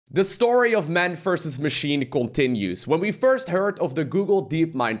The story of man versus machine continues. When we first heard of the Google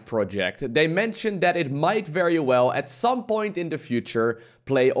DeepMind project, they mentioned that it might very well at some point in the future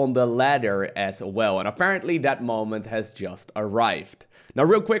play on the latter as well. And apparently that moment has just arrived. Now,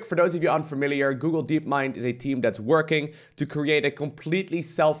 real quick, for those of you unfamiliar, Google DeepMind is a team that's working to create a completely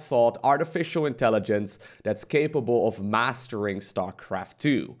self-taught artificial intelligence that's capable of mastering StarCraft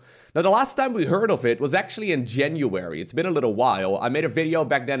 2. Now, the last time we heard of it was actually in January. It's been a little while. I made a video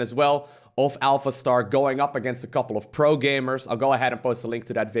back then as well of Alphastar going up against a couple of pro gamers. I'll go ahead and post a link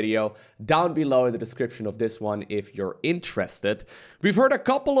to that video down below in the description of this one if you're interested. We've heard a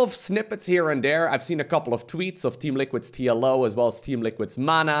couple of snippets here and there. I've seen a couple of tweets of Team Liquid's TLO as well as Team Liquid's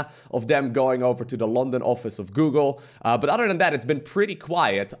Mana, of them going over to the London office of Google. But other than that, it's been pretty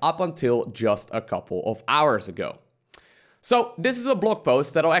quiet up until just a couple of hours ago. So this is a blog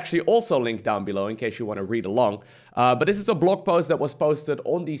post that I'll actually also link down below in case you want to read along. But this is a blog post that was posted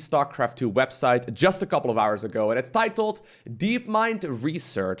on the StarCraft 2 website just a couple of hours ago, and it's titled DeepMind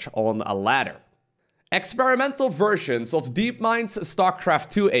Research on a Ladder. Experimental versions of DeepMind's StarCraft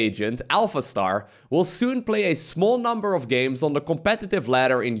 2 agent, Alphastar, will soon play a small number of games on the competitive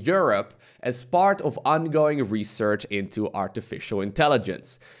ladder in Europe as part of ongoing research into artificial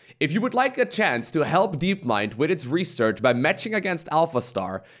intelligence. If you would like a chance to help DeepMind with its research by matching against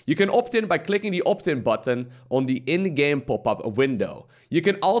Alphastar, you can opt in by clicking the opt-in button on the in-game pop-up window. You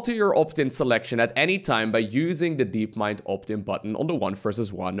can alter your opt-in selection at any time by using the DeepMind opt-in button on the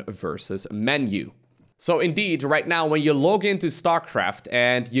 1v1 versus menu. So indeed, right now when you log into StarCraft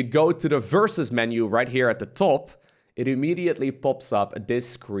and you go to the versus menu right here at the top, it immediately pops up this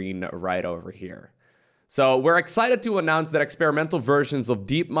screen right over here. So we're excited to announce that experimental versions of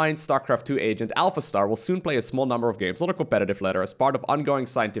DeepMind's StarCraft 2 agent Alphastar will soon play a small number of games on a competitive ladder as part of ongoing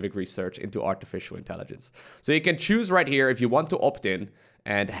scientific research into artificial intelligence. So you can choose right here if you want to opt in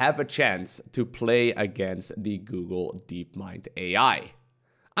and have a chance to play against the Google DeepMind AI.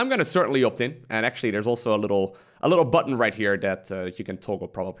 I'm going to certainly opt in, and actually there's also a little button right here that you can toggle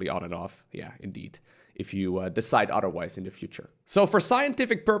probably on and off. Yeah, indeed, if you decide otherwise in the future. So for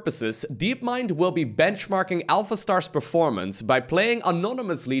scientific purposes, DeepMind will be benchmarking Alphastar's performance by playing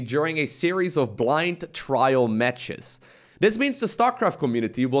anonymously during a series of blind trial matches. This means the StarCraft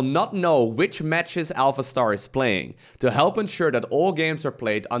community will not know which matches Alphastar is playing, to help ensure that all games are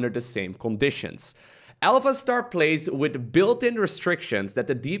played under the same conditions. Alphastar plays with built-in restrictions that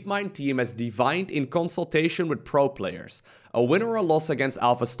the DeepMind team has defined in consultation with pro players. A win or a loss against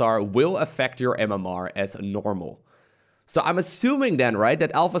Alphastar will affect your MMR as normal. So I'm assuming then, right,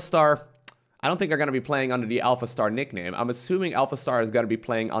 that Alphastar, I don't think they're going to be playing under the Alphastar nickname. I'm assuming Alphastar is going to be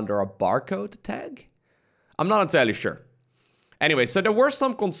playing under a barcode tag? I'm not entirely sure. Anyway, so there were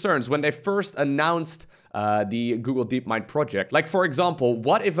some concerns when they first announced the Google DeepMind project. Like, for example,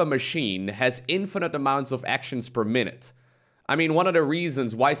 what if a machine has infinite amounts of actions per minute? I mean, one of the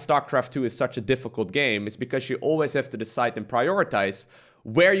reasons why StarCraft 2 is such a difficult game is because you always have to decide and prioritize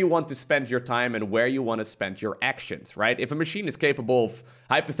where you want to spend your time and where you want to spend your actions, right? If a machine is capable of,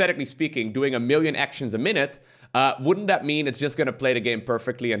 hypothetically speaking, doing 1 million actions a minute, wouldn't that mean it's just going to play the game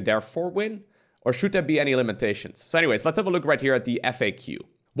perfectly and therefore win? Or should there be any limitations? So anyways, let's have a look right here at the FAQ.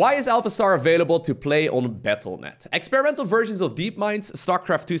 Why is Alphastar available to play on Battle.net? Experimental versions of DeepMind's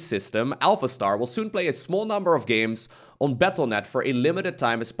StarCraft 2 system, Alphastar, will soon play a small number of games on Battle.net for a limited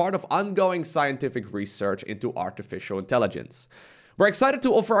time as part of ongoing scientific research into artificial intelligence. We're excited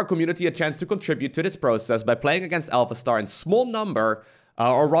to offer our community a chance to contribute to this process by playing against Alphastar in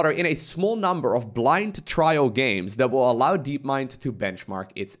in a small number of blind trial games that will allow DeepMind to benchmark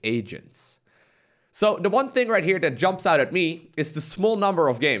its agents. So the one thing right here that jumps out at me is the small number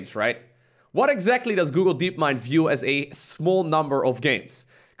of games, right? What exactly does Google DeepMind view as a small number of games?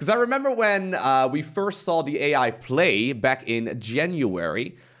 Because I remember when we first saw the AI play back in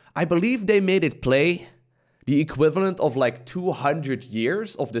January, I believe they made it play the equivalent of like 200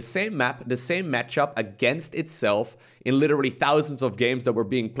 years of the same map, the same matchup against itself in literally thousands of games that were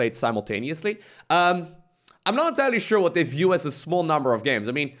being played simultaneously. I'm not entirely sure what they view as a small number of games.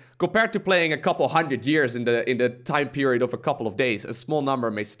 I mean, compared to playing a couple hundred years in the time period of a couple of days, a small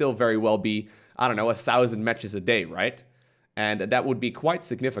number may still very well be, I don't know, 1,000 matches a day, right? And that would be quite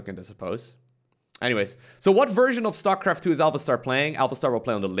significant, I suppose. Anyways, so what version of StarCraft 2 is Alphastar playing? Alphastar will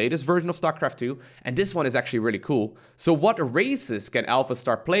play on the latest version of StarCraft 2, and this one is actually really cool. So what races can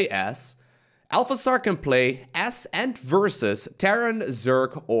Alphastar play as? Alphastar can play as and versus Terran,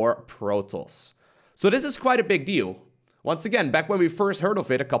 Zerg, or Protoss. So this is quite a big deal. Once again, back when we first heard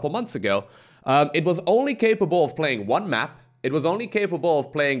of it a couple months ago, it was only capable of playing one map it was only capable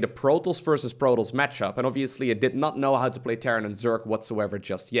of playing the Protoss versus Protoss matchup, and obviously it did not know how to play Terran and Zerg whatsoever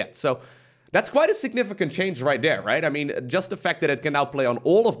just yet. So that's quite a significant change right there, right? I mean, just the fact that it can now play on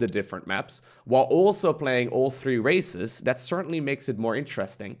all of the different maps while also playing all 3 races, that certainly makes it more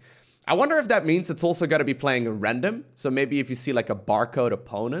interesting. I wonder if that means it's also going to be playing random. So maybe if you see like a barcode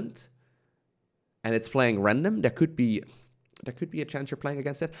opponent and it's playing random, there could be a chance you're playing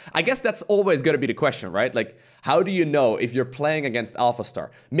against it. I guess that's always going to be the question, right? Like, how do you know if you're playing against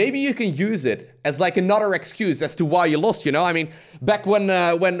Alphastar? Maybe you can use it as like another excuse as to why you lost, you know? I mean, back when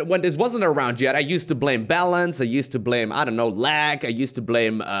this wasn't around yet, I used to blame balance. I used to blame, I don't know, lag. I used to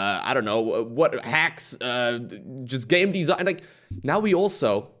blame, I don't know, what hacks, just game design. Like, now we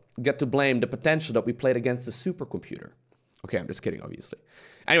also get to blame the potential that we played against the supercomputer. Okay, I'm just kidding, obviously.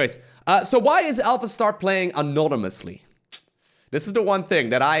 Anyways, so why is Alphastar playing anonymously? This is the one thing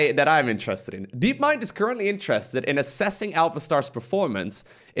that I'm interested in. DeepMind is currently interested in assessing Alphastar's performance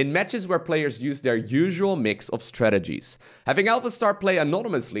in matches where players use their usual mix of strategies. Having Alphastar play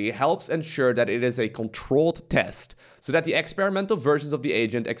anonymously helps ensure that it is a controlled test, so that the experimental versions of the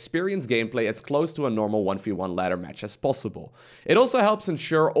agent experience gameplay as close to a normal 1v1 ladder match as possible. It also helps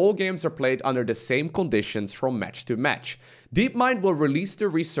ensure all games are played under the same conditions from match to match. DeepMind will release the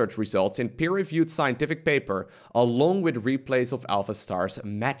research results in peer-reviewed scientific paper along with replays of Alphastar's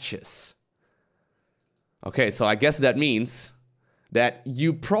matches. Okay, so I guess that means that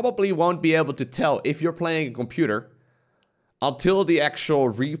you probably won't be able to tell if you're playing a computer until the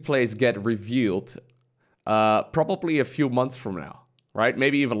actual replays get revealed, probably a few months from now, right?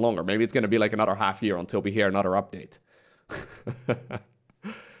 Maybe even longer. Maybe it's going to be like another half year until we hear another update.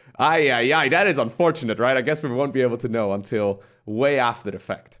 Aye, that is unfortunate, right? I guess we won't be able to know until way after the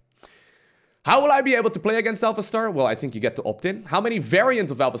fact. How will I be able to play against Alphastar? Well, I think you get to opt in. How many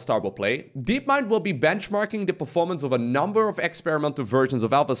variants of Alphastar will play? DeepMind will be benchmarking the performance of a number of experimental versions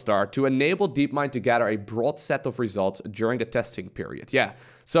of Alphastar to enable DeepMind to gather a broad set of results during the testing period. Yeah,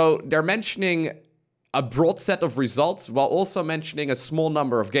 so they're mentioning a broad set of results while also mentioning a small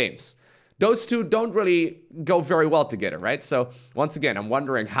number of games. Those two don't really go very well together, right? So once again, I'm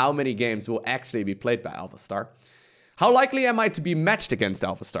wondering how many games will actually be played by Alphastar. How likely am I to be matched against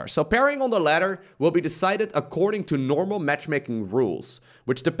Alphastar? So pairing on the ladder will be decided according to normal matchmaking rules,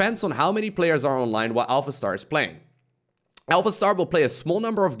 which depends on how many players are online while Alphastar is playing. Alphastar will play a small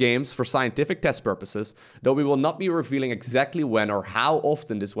number of games for scientific test purposes, though we will not be revealing exactly when or how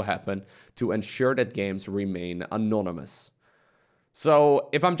often this will happen to ensure that games remain anonymous. So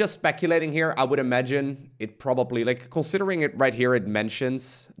if I'm just speculating here, I would imagine it probably, like considering it right here, it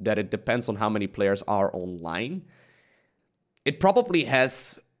mentions that it depends on how many players are online. It probably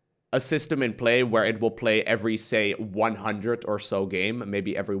has a system in play where it will play every, say, 100 or so game,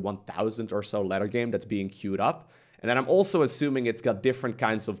 maybe every 1,000 or so ladder game that's being queued up. And then I'm also assuming it's got different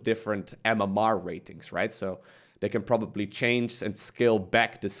kinds of different MMR ratings, right? So they can probably change and scale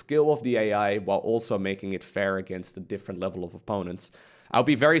back the skill of the AI while also making it fair against a different level of opponents. I'll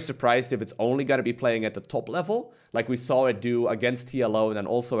be very surprised if it's only going to be playing at the top level, like we saw it do against TLO and then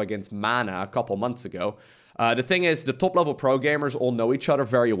also against Mana a couple months ago. The thing is, the top level pro gamers all know each other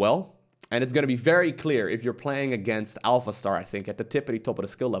very well, and it's going to be very clear if you're playing against Alphastar, I think, at the tippity top of the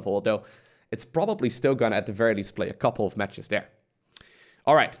skill level, although it's probably still going to, at the very least, play a couple of matches there.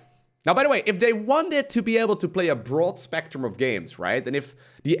 All right. Now, by the way, if they wanted to be able to play a broad spectrum of games, right, and if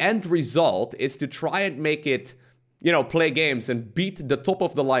the end result is to try and make it, you know, play games and beat the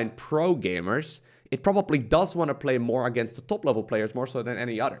top-of-the-line pro gamers, it probably does want to play more against the top-level players more so than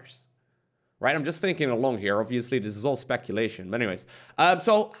any others. Right, I'm just thinking along here. Obviously, this is all speculation. But anyways,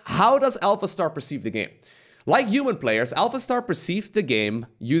 so how does Alphastar perceive the game? Like human players, Alphastar perceives the game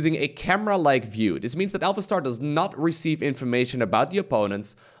using a camera-like view. This means that Alphastar does not receive information about the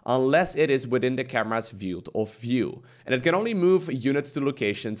opponents unless it is within the camera's field of view. And it can only move units to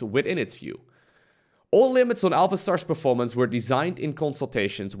locations within its view. All limits on Alphastar's performance were designed in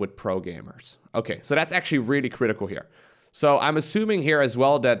consultations with pro gamers. Okay, so that's actually really critical here. So I'm assuming here as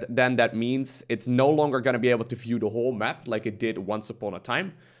well that then that means it's no longer going to be able to view the whole map like it did once upon a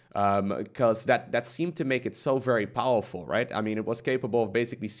time. Because that seemed to make it so very powerful, right? I mean, it was capable of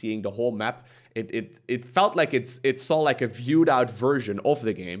basically seeing the whole map. It felt like it saw like a viewed out version of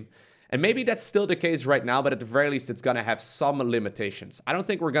the game. And maybe that's still the case right now, but at the very least, it's going to have some limitations. I don't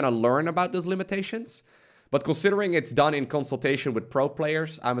think we're going to learn about those limitations. But considering it's done in consultation with pro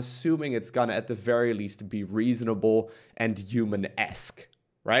players, I'm assuming it's going to at the very least be reasonable and human-esque.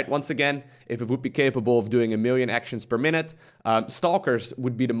 right? Once again, if it would be capable of doing 1 million actions per minute, Stalkers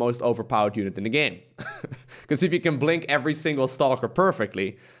would be the most overpowered unit in the game. Because if you can blink every single Stalker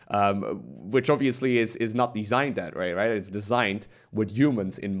perfectly, which obviously is not designed that way, right? It's designed with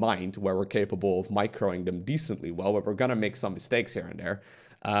humans in mind, where we're capable of microing them decently well, but we're gonna make some mistakes here and there.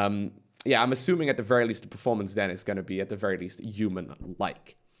 Yeah, I'm assuming at the very least the performance then is gonna be at the very least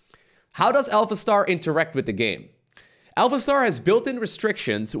human-like. How does Alphastar interact with the game? Alphastar has built-in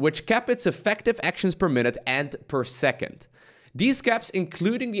restrictions which cap its effective actions per minute and per second. These caps,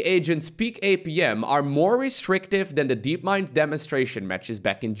 including the agent's peak APM, are more restrictive than the DeepMind demonstration matches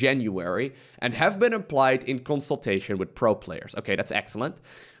back in January and have been applied in consultation with pro players. Okay, that's excellent.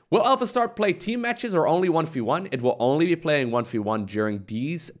 Will Alphastar play team matches or only 1v1? It will only be playing 1v1 during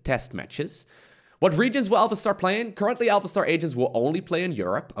these test matches. What regions will Alphastar play in? Currently, Alphastar agents will only play in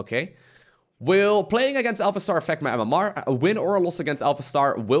Europe, okay? Will playing against Alphastar affect my MMR? A win or a loss against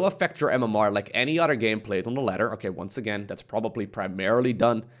Alphastar will affect your MMR like any other game played on the ladder. Okay, once again, that's probably primarily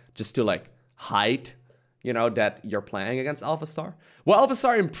done just to like hide, you know, that you're playing against Alphastar. Will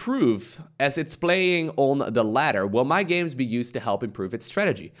Alphastar improve as it's playing on the ladder? Will my games be used to help improve its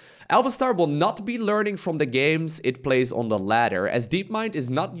strategy? Alphastar will not be learning from the games it plays on the ladder, as DeepMind is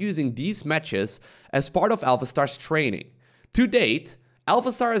not using these matches as part of Alphastar's training. To date,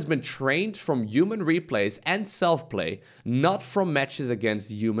 Alphastar has been trained from human replays and self-play, not from matches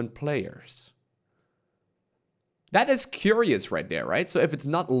against human players. That is curious right there, right? So if it's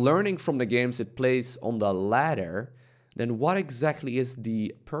not learning from the games it plays on the ladder, then what exactly is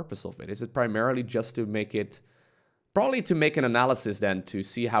the purpose of it? Is it primarily just to make it, probably to make an analysis then to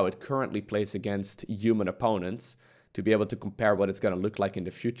see how it currently plays against human opponents, to be able to compare what it's going to look like in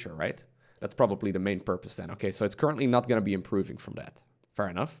the future, right? That's probably the main purpose then. Okay, so it's currently not going to be improving from that. Fair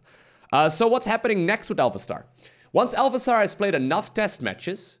enough. So what's happening next with Alphastar? Once Alphastar has played enough test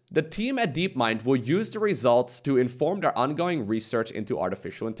matches, the team at DeepMind will use the results to inform their ongoing research into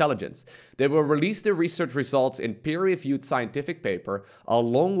artificial intelligence. They will release the research results in peer-reviewed scientific paper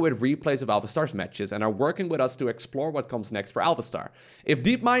along with replays of Alphastar's matches and are working with us to explore what comes next for Alphastar. If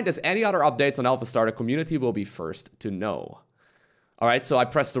DeepMind has any other updates on Alphastar, the community will be first to know. Alright, so I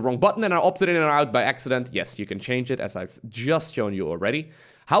pressed the wrong button and I opted in and out by accident. Yes, you can change it as I've just shown you already.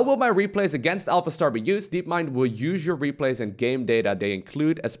 How will my replays against Alphastar be used? DeepMind will use your replays and game data they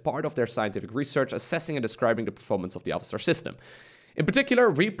include as part of their scientific research, assessing and describing the performance of the Alphastar system. In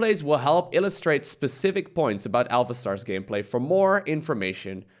particular, replays will help illustrate specific points about Alphastar's gameplay. For more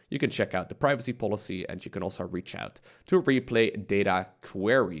information, you can check out the privacy policy and you can also reach out to replay data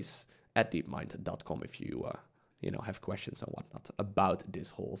queries at deepmind.com if you have questions and whatnot about this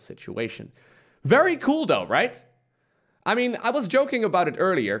whole situation. Very cool though, right? I mean, I was joking about it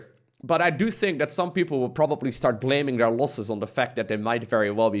earlier, but I do think that some people will probably start blaming their losses on the fact that they might very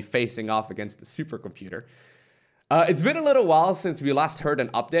well be facing off against the supercomputer. It's been a little while since we last heard an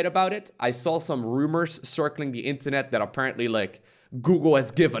update about it. I saw some rumors circling the internet that apparently like Google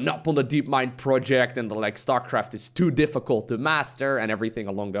has given up on the DeepMind project and like StarCraft is too difficult to master and everything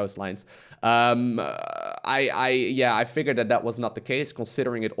along those lines. I figured that was not the case,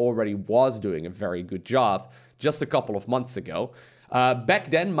 considering it already was doing a very good job just a couple of months ago.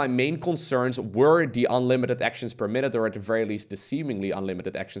 Back then, my main concerns were the unlimited actions per minute, or at the very least, the seemingly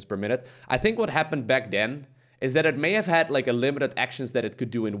unlimited actions per minute. I think what happened back then is that it may have had like a limited actions that it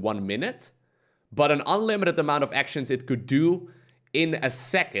could do in 1 minute, but an unlimited amount of actions it could do in a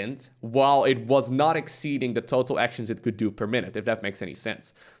second, while it was not exceeding the total actions it could do per minute, if that makes any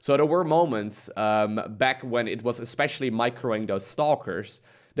sense. So there were moments back when it was especially microing those stalkers,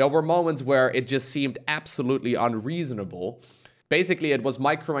 there were moments where it just seemed absolutely unreasonable. Basically, it was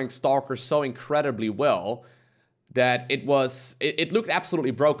microing stalkers so incredibly well that it looked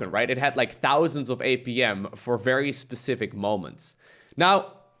absolutely broken, right? It had like thousands of APM for very specific moments.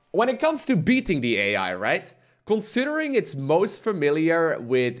 Now, when it comes to beating the AI, right? Considering it's most familiar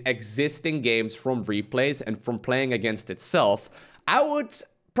with existing games from replays and from playing against itself, I would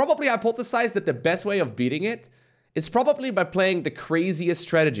probably hypothesize that the best way of beating it is probably by playing the craziest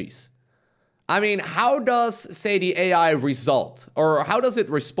strategies. I mean, how does, say, the AI result, or how does it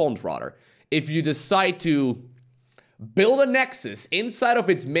respond, rather, if you decide to build a nexus inside of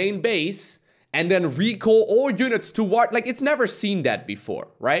its main base and then recall all units toward, like, it's never seen that before,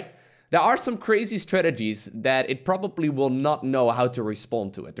 right? There are some crazy strategies that it probably will not know how to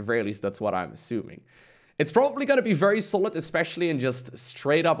respond to. At the very least, that's what I'm assuming. It's probably going to be very solid, especially in just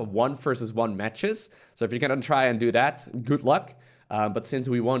straight up 1-versus-1 matches. So if you're going to try and do that, good luck. But since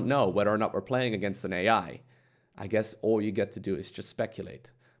we won't know whether or not we're playing against an AI, I guess all you get to do is just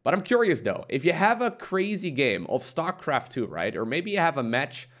speculate. But I'm curious though, if you have a crazy game of StarCraft 2, right? Or maybe you have a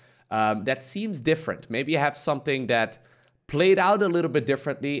match that seems different. Maybe you have something that played out a little bit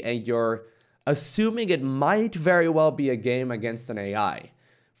differently and you're assuming it might very well be a game against an AI.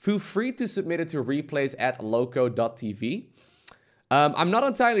 Feel free to submit it to replays at LowkoTV. I'm not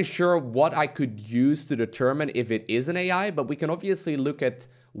entirely sure what I could use to determine if it is an AI, but we can obviously look at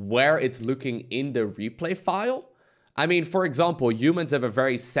where it's looking in the replay file. I mean, for example, humans have a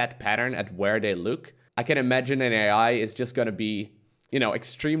very set pattern at where they look. I can imagine an AI is just going to be, you know,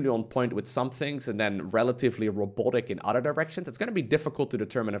 extremely on point with some things and then relatively robotic in other directions. It's going to be difficult to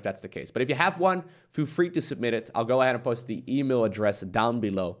determine if that's the case. But if you have one, feel free to submit it. I'll go ahead and post the email address down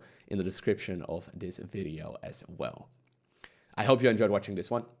below in the description of this video as well. I hope you enjoyed watching this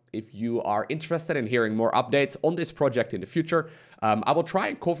one. If you are interested in hearing more updates on this project in the future, I will try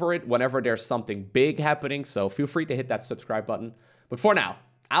and cover it whenever there's something big happening, so feel free to hit that subscribe button. But for now,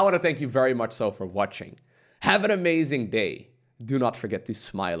 I want to thank you very much so for watching. Have an amazing day. Do not forget to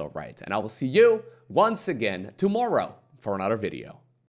smile, alright? And I will see you once again tomorrow for another video.